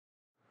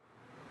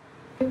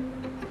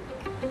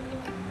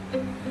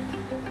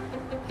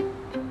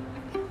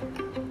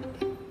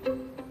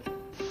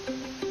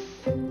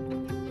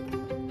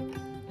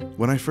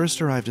When I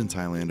first arrived in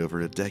Thailand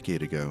over a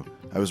decade ago,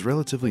 I was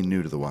relatively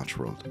new to the watch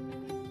world.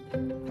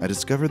 I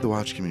discovered the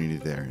watch community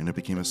there, and it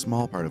became a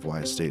small part of why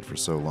I stayed for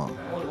so long.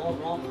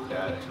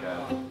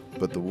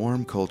 But the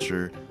warm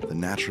culture, the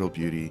natural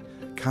beauty,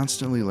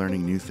 constantly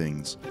learning new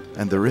things,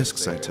 and the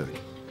risks I took,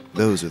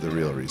 those are the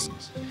real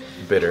reasons.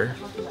 Bitter.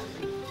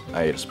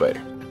 I ate a spider.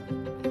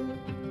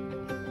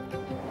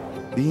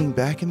 Being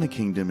back in the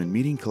kingdom and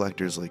meeting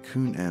collectors like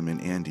Khun M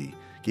and Andy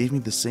gave me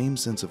the same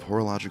sense of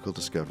horological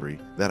discovery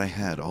that I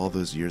had all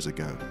those years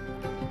ago.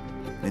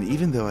 And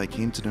even though I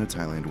came to know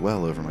Thailand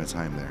well over my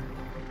time there,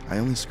 I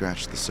only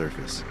scratched the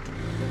surface.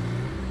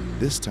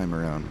 This time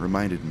around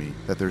reminded me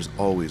that there's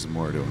always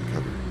more to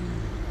uncover.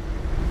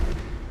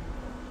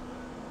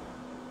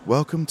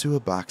 Welcome to a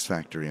box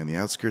factory on the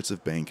outskirts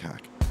of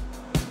Bangkok.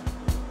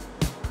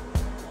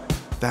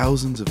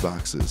 Thousands of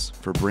boxes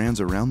for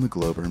brands around the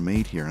globe are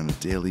made here on a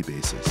daily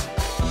basis.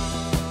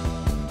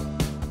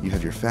 You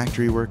have your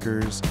factory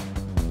workers,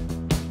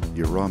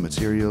 your raw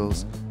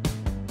materials,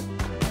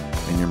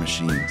 and your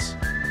machines.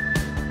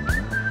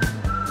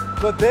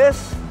 But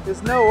this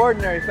is no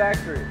ordinary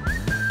factory.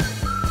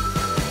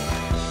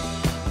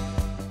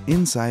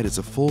 Inside is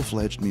a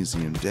full-fledged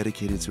museum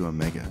dedicated to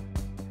Omega.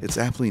 It's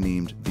aptly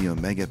named the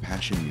Omega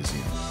Passion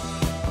Museum.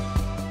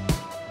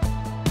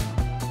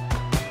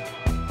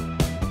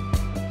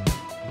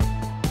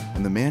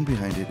 And the man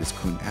behind it is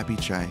Khun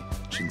Apichai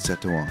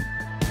Chinsetawong.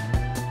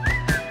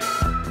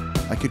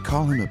 I could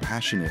call him a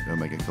passionate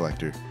Omega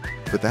collector,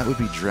 but that would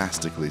be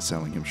drastically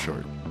selling him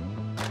short.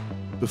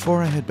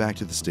 Before I head back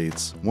to the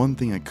States, one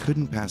thing I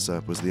couldn't pass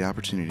up was the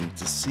opportunity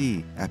to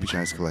see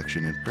Apichai's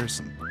collection in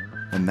person,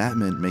 and that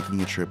meant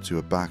making a trip to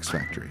a box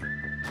factory,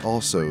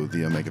 also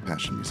the Omega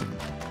Passion Museum.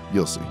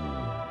 You'll see.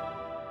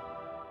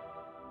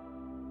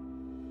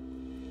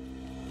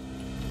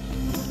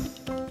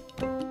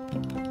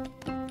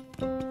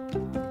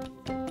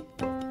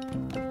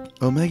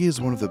 Omega is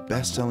one of the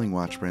best-selling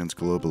watch brands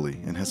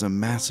globally and has a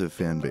massive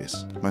fan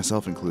base,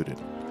 myself included.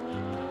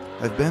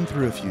 I've been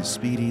through a few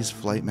Speedies,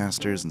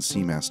 Flightmasters, and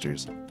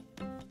Seamasters.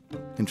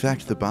 In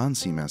fact, the Bond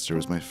Seamaster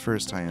was my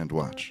first high-end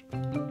watch.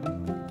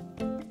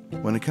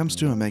 When it comes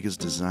to Omega's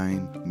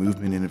design,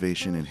 movement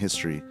innovation, and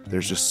history,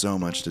 there's just so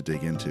much to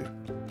dig into.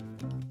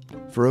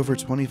 For over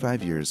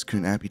 25 years,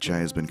 Khun Apichai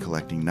has been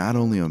collecting not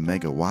only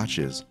Omega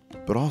watches,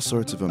 but all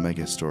sorts of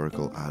Omega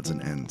historical odds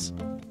and ends.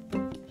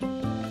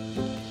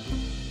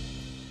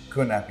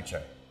 Khun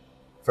Apichai,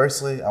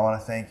 firstly, I want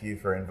to thank you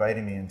for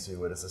inviting me into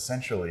what is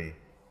essentially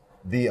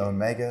the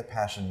Omega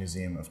Passion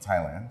Museum of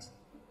Thailand,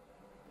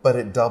 but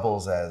it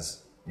doubles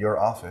as your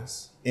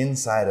office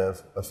inside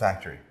of a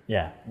factory.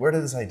 Yeah. Where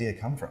did this idea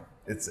come from?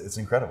 It's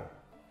incredible.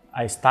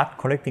 I start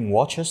collecting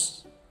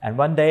watches, and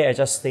one day I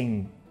just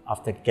think,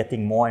 after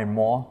getting more and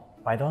more,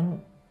 why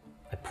don't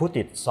I put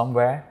it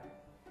somewhere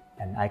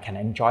and I can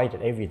enjoy it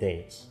every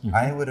day.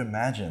 I would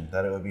imagine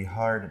that it would be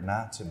hard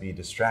not to be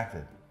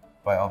distracted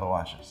by all the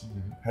watches.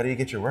 How do you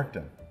get your work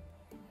done?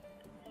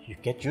 You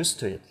get used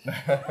to it.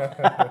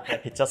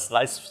 It's just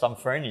like some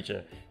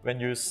furniture.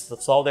 When you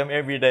saw them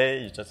every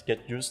day, you just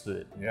get used to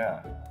it.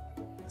 Yeah.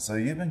 So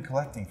you've been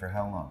collecting for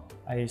how long?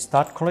 I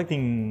started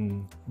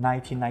collecting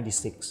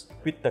 1996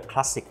 with the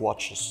classic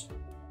watches.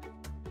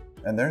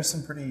 And there's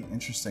some pretty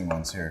interesting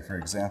ones here. For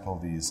example,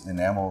 these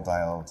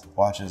enamel-dialed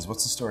watches.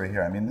 What's the story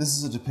here? I mean, this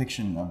is a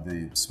depiction of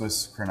the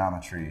Swiss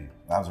Chronometry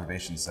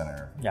Observation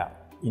Center. Yeah,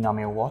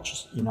 enamel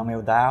watches,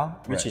 enamel dial,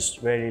 which is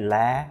very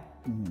rare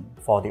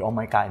for the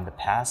Omega in the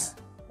past.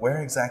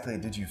 Where exactly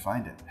did you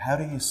find it? How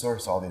do you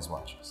source all these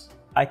watches?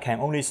 I can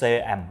only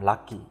say I'm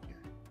lucky.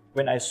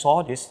 When I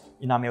saw this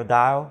enamel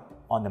dial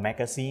on the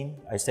magazine,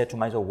 I said to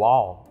myself,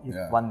 wow,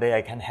 if one day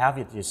I can have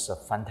it, it's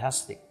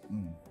fantastic.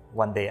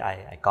 One day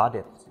I got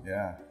it.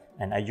 Yeah.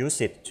 And I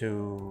use it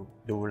to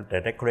do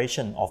the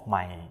decoration of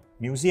my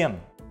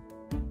museum.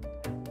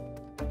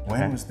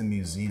 When was the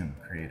museum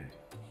created?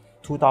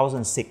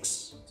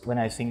 2006, when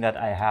I think that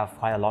I have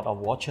quite a lot of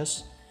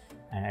watches,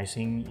 and I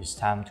think it's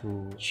time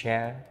to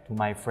share to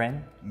my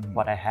friend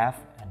what I have,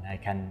 and I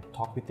can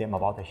talk with them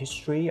about the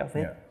history of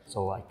it.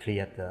 So I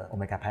created the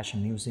Omega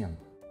Passion Museum.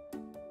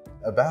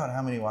 About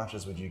how many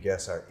watches would you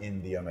guess are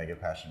in the Omega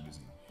Passion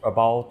Museum?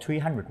 About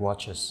 300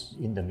 watches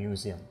in the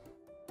museum.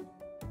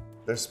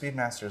 There's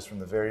Speedmasters from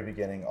the very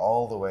beginning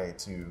all the way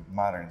to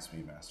modern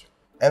Speedmaster.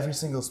 Every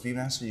single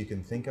Speedmaster you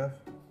can think of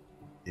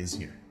is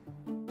here.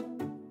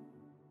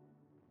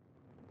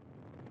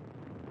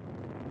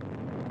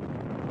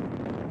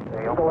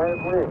 The Eagle has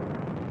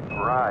wings.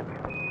 Roger.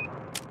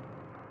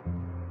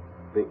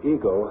 The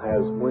Eagle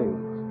has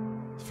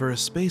wings. For a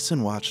space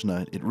and watch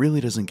nut, it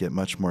really doesn't get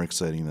much more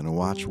exciting than a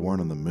watch worn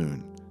on the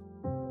moon.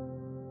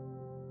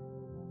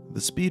 The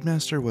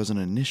Speedmaster wasn't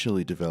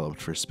initially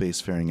developed for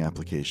spacefaring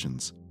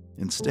applications.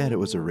 Instead, it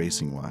was a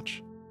racing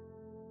watch.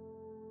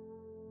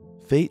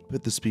 Fate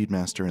put the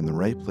Speedmaster in the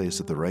right place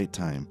at the right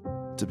time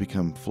to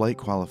become flight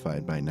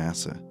qualified by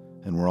NASA,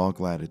 and we're all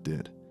glad it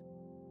did.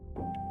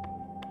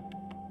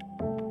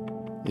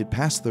 It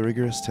passed the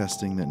rigorous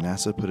testing that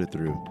NASA put it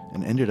through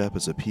and ended up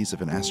as a piece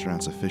of an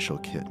astronaut's official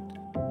kit.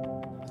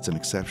 It's an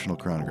exceptional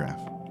chronograph.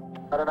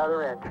 Got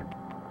another inch.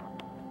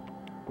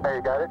 There,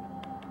 you got it?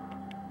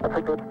 That's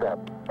a good step.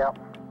 Yep.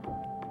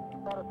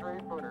 About a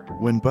 3-footer.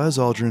 When Buzz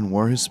Aldrin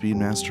wore his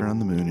Speedmaster on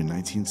the moon in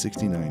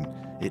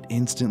 1969, it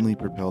instantly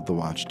propelled the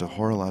watch to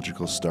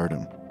horological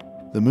stardom.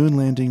 The moon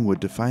landing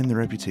would define the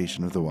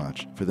reputation of the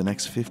watch for the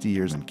next 50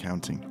 years and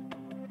counting.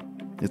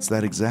 It's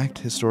that exact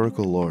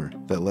historical lore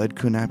that led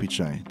Khun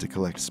Apichai to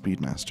collect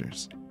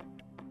Speedmasters.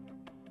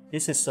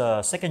 This is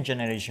a second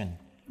generation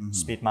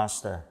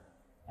Speedmaster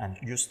and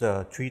use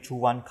the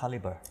 321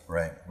 caliber.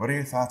 Right. What are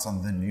your thoughts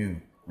on the new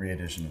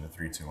re-edition of the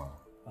 321?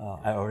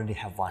 I already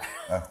have one.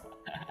 Oh,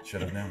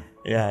 should have known.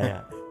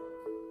 Yeah.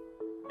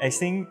 I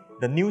think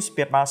the new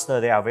Speedmaster,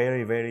 they are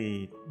very,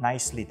 very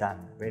nicely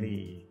done,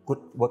 very good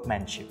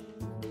workmanship.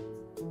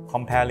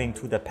 Comparing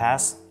to the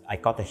past, I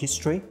got the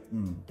history.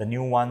 The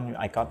new one,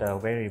 I got a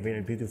very,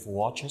 very beautiful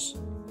watches.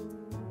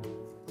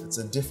 It's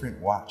a different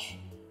watch,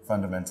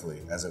 fundamentally,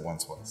 as it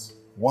once was.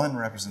 One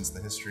represents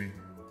the history,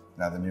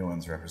 now the new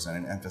ones represent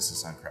an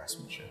emphasis on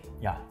craftsmanship.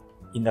 Yeah.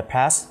 In the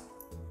past,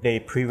 they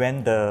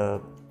prevent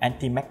the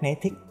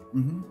anti-magnetic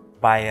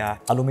by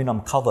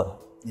aluminum cover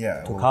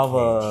to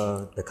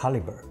cover the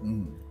caliber.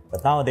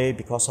 But nowadays,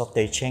 because of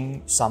they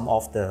change some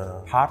of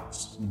the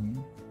parts,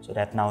 so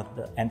that now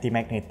the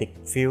anti-magnetic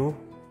field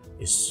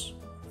is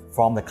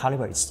from the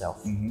caliber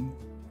itself.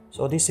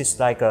 So this is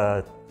like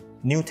a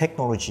new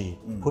technology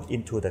put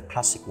into the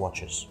classic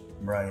watches.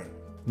 Right.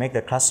 Make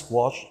the classic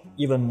watch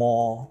even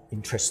more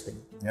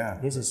interesting. Yeah.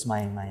 This is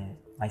my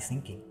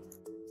thinking.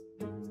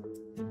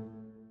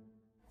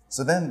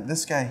 So then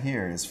this guy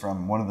here is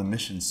from one of the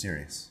Mission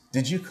series.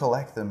 Did you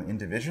collect them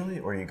individually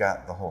or you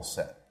got the whole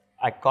set?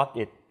 I got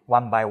it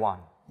one by one.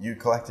 You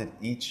collected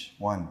each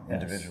one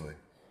individually?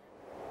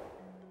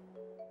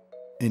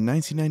 In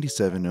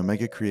 1997,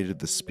 Omega created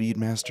the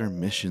Speedmaster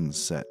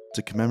Missions set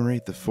to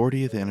commemorate the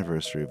 40th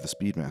anniversary of the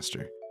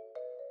Speedmaster.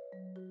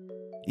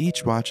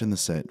 Each watch in the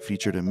set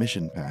featured a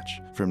mission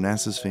patch from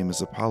NASA's famous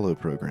Apollo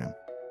program,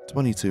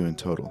 22 in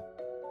total.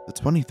 The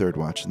 23rd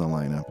watch in the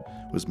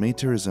lineup was made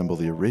to resemble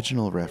the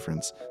original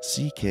reference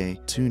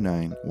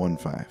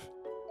CK2915.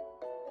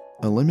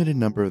 A limited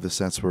number of the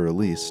sets were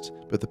released,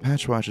 but the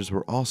patch watches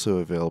were also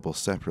available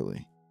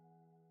separately.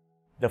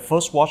 The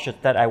first watch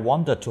that I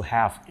wanted to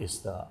have is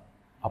the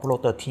Apollo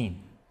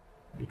 13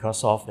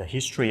 because of the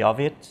history of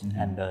it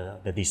and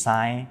the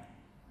design.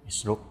 It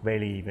looked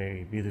very,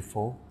 very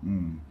beautiful.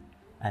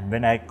 And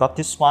when I got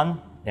this one,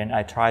 then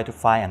I tried to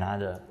find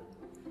another.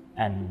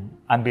 And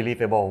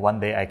unbelievable, one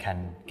day I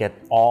can get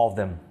all of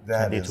them,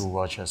 That 22 is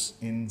watches.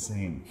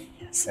 insane.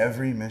 Yes.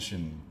 Every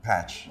mission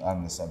patch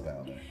on the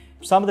sub-dial there.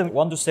 Some of them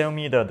want to sell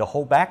me the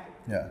whole bag,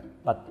 Yeah,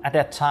 but at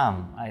that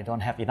time, I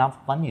don't have enough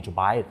money to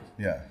buy it.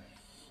 yeah.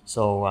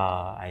 So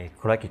I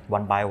collected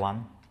one by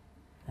one,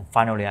 and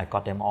finally I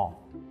got them all.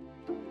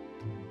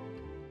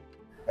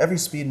 Every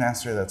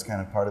Speedmaster that's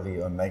kind of part of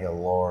the Omega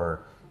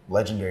lore,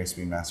 legendary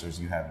Speedmasters,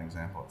 you have an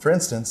example. For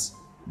instance,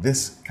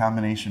 this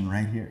combination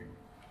right here.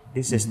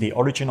 This is the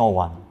original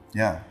one.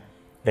 Yeah.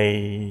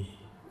 They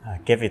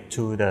gave it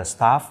to the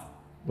staff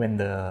when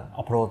the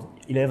Apollo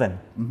 11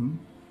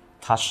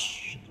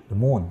 touched the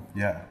moon.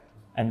 Yeah.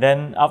 And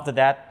then after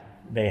that,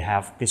 they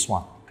have this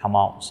one come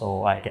out,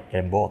 so I get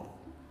them both.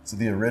 So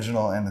the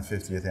original and the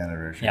 50th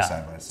anniversary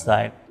side by it's side.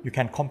 like you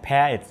can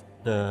compare it,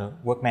 the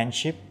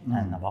workmanship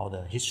and about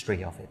the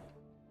history of it.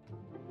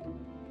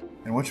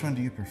 And which one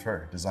do you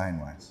prefer,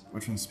 design-wise?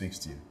 Which one speaks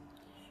to you?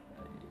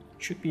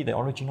 Should be the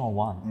original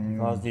one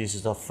because this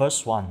is the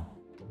first one.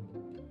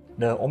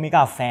 The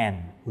Omega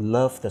fan who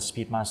love the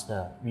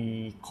Speedmaster,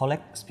 we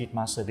collect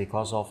Speedmaster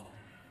because of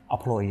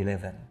Apollo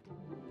 11.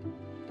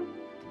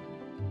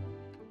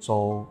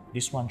 So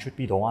this one should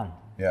be the one.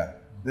 Yeah.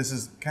 This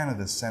is kind of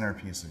the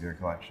centerpiece of your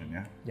collection,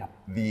 yeah? Yeah.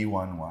 The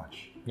one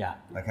watch. Yeah.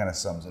 That kind of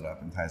sums it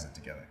up and ties it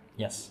together.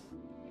 Yes.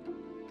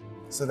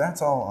 So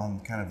that's all on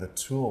kind of the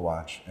tool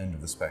watch end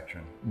of the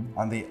spectrum.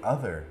 On the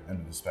other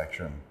end of the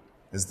spectrum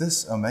is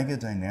this Omega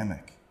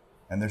Dynamic.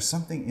 And there's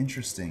something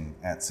interesting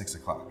at 6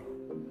 o'clock.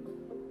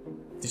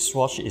 This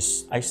watch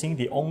is, I think,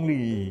 the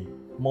only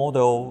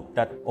model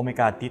that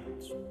Omega did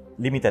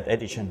limited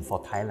edition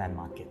for Thailand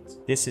market.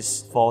 This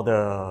is for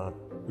the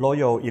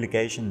Royal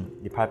Irrigation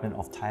Department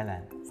of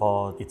Thailand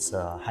for its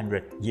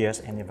 100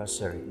 years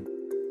anniversary.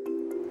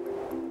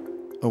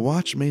 A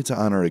watch made to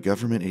honor a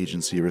government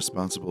agency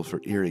responsible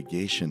for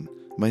irrigation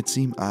might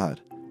seem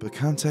odd, but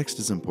context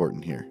is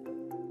important here.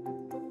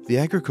 The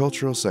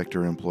agricultural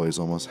sector employs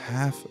almost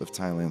half of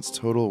Thailand's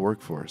total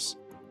workforce.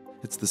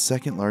 It's the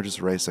second largest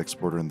rice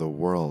exporter in the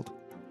world,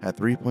 at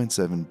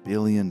 $3.7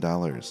 billion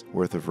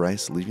worth of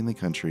rice leaving the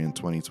country in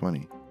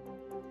 2020.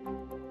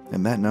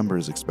 And that number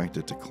is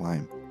expected to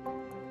climb.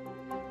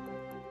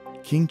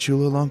 King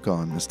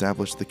Chulalongkorn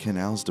established the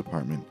Canals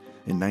Department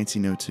in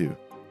 1902,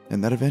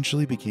 and that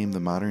eventually became the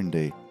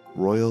modern-day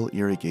Royal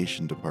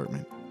Irrigation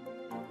Department.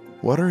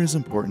 Water is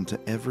important to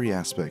every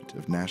aspect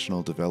of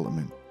national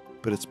development,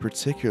 but it's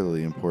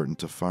particularly important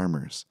to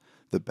farmers,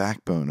 the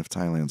backbone of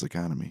Thailand's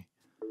economy.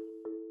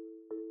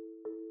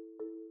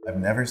 I've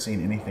never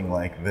seen anything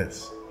like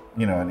this.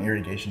 an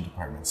irrigation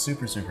department.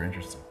 Super, super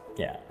interesting.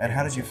 Yeah. And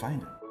how did you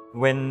find it?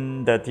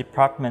 When the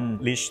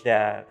department reached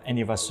their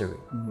anniversary,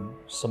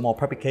 some more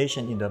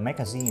publication in the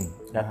magazine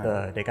that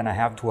they're gonna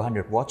have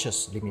 200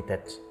 watches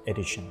limited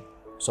edition.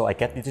 So I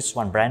get this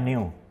one brand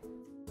new.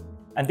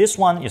 And this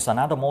one is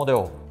another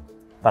model,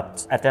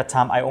 but at that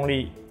time I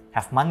only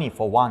have money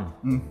for one.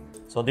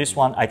 So this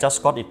one, I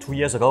just got it 2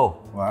 years ago.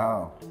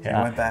 Wow. So you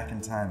went back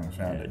in time and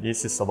found it.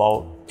 This is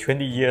about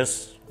 20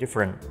 years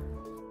different.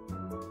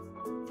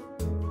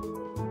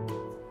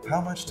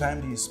 How much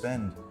time do you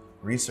spend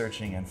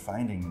researching and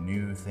finding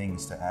new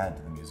things to add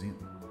to the museum?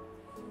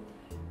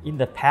 In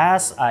the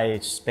past, I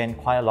spent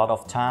quite a lot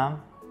of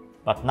time,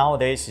 but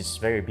nowadays it's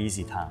very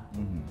busy time.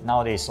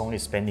 Nowadays, only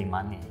spending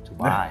money to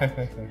buy,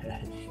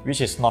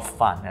 which is not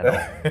fun at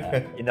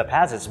all. In the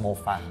past, it's more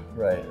fun.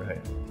 Right,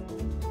 right.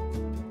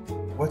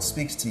 What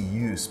speaks to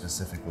you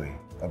specifically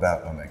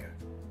about Omega?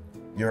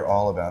 You're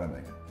all about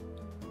Omega.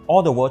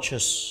 All the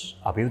watches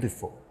are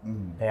beautiful.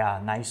 They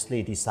are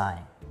nicely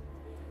designed.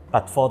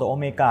 But for the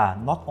Omega,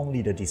 not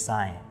only the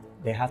design,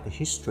 they have the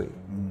history.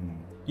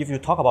 If you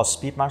talk about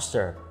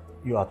Speedmaster,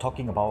 you are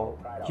talking about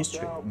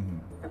history.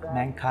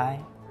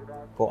 Mankind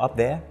go up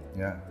there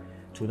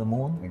to the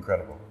moon.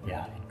 Incredible.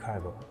 Yeah,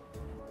 incredible.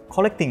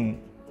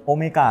 Collecting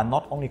Omega,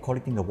 not only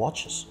collecting the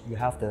watches, you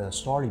have the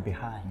story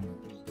behind.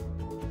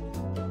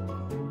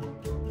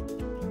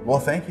 Well,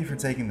 thank you for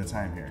taking the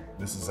time here.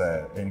 This is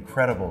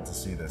incredible to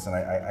see this. And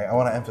I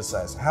want to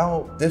emphasize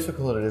how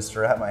difficult it is to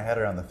wrap my head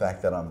around the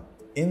fact that I'm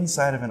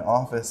inside of an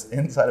office,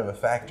 inside of a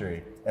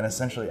factory, and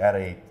essentially at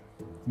a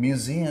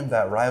museum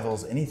that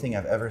rivals anything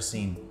I've ever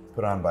seen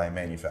put on by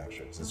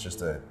manufacturers. It's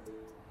just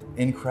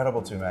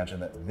incredible to imagine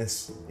that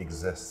this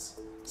exists.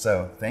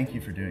 So thank you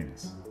for doing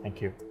this.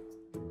 Thank you.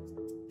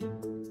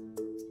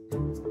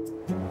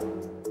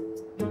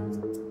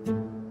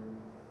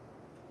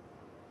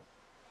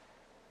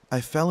 I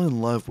fell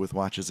in love with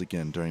watches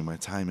again during my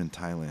time in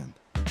Thailand.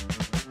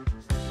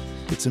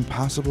 It's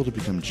impossible to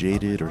become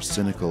jaded or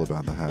cynical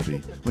about the hobby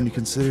when you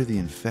consider the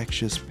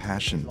infectious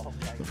passion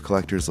of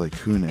collectors like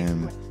Khun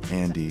M,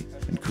 Andy,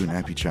 and Khun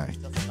Apichai.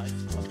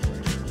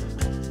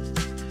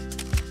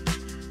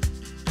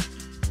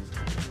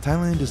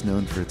 Thailand is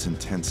known for its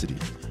intensity,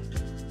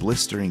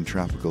 blistering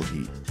tropical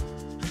heat,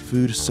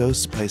 food so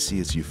spicy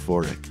it's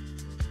euphoric,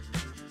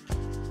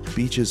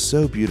 beaches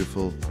so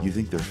beautiful you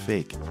think they're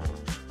fake,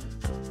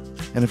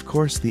 and of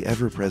course the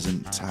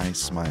ever-present Thai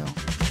smile.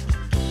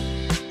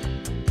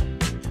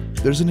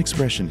 There's an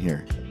expression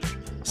here,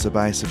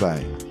 sabai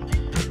sabai,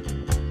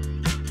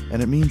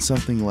 and it means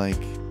something like,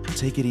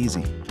 take it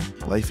easy,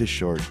 life is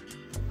short,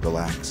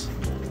 relax,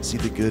 see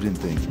the good in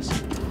things.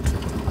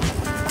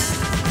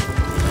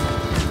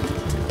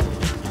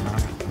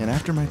 And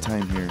after my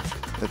time here,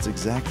 that's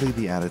exactly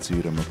the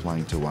attitude I'm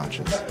applying to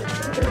watches.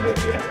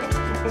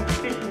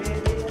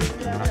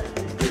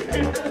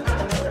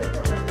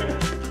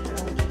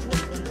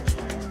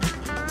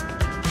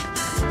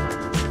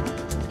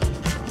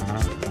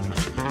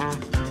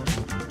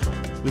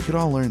 We could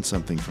all learn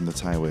something from the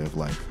Thai way of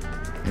life,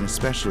 and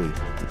especially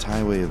the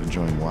Thai way of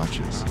enjoying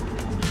watches.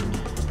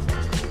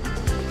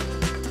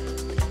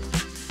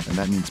 And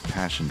that means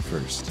passion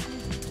first.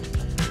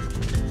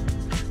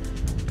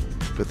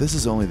 But this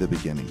is only the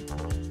beginning,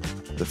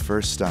 the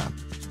first stop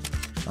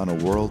on a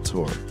world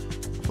tour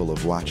full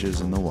of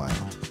watches in the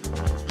wild.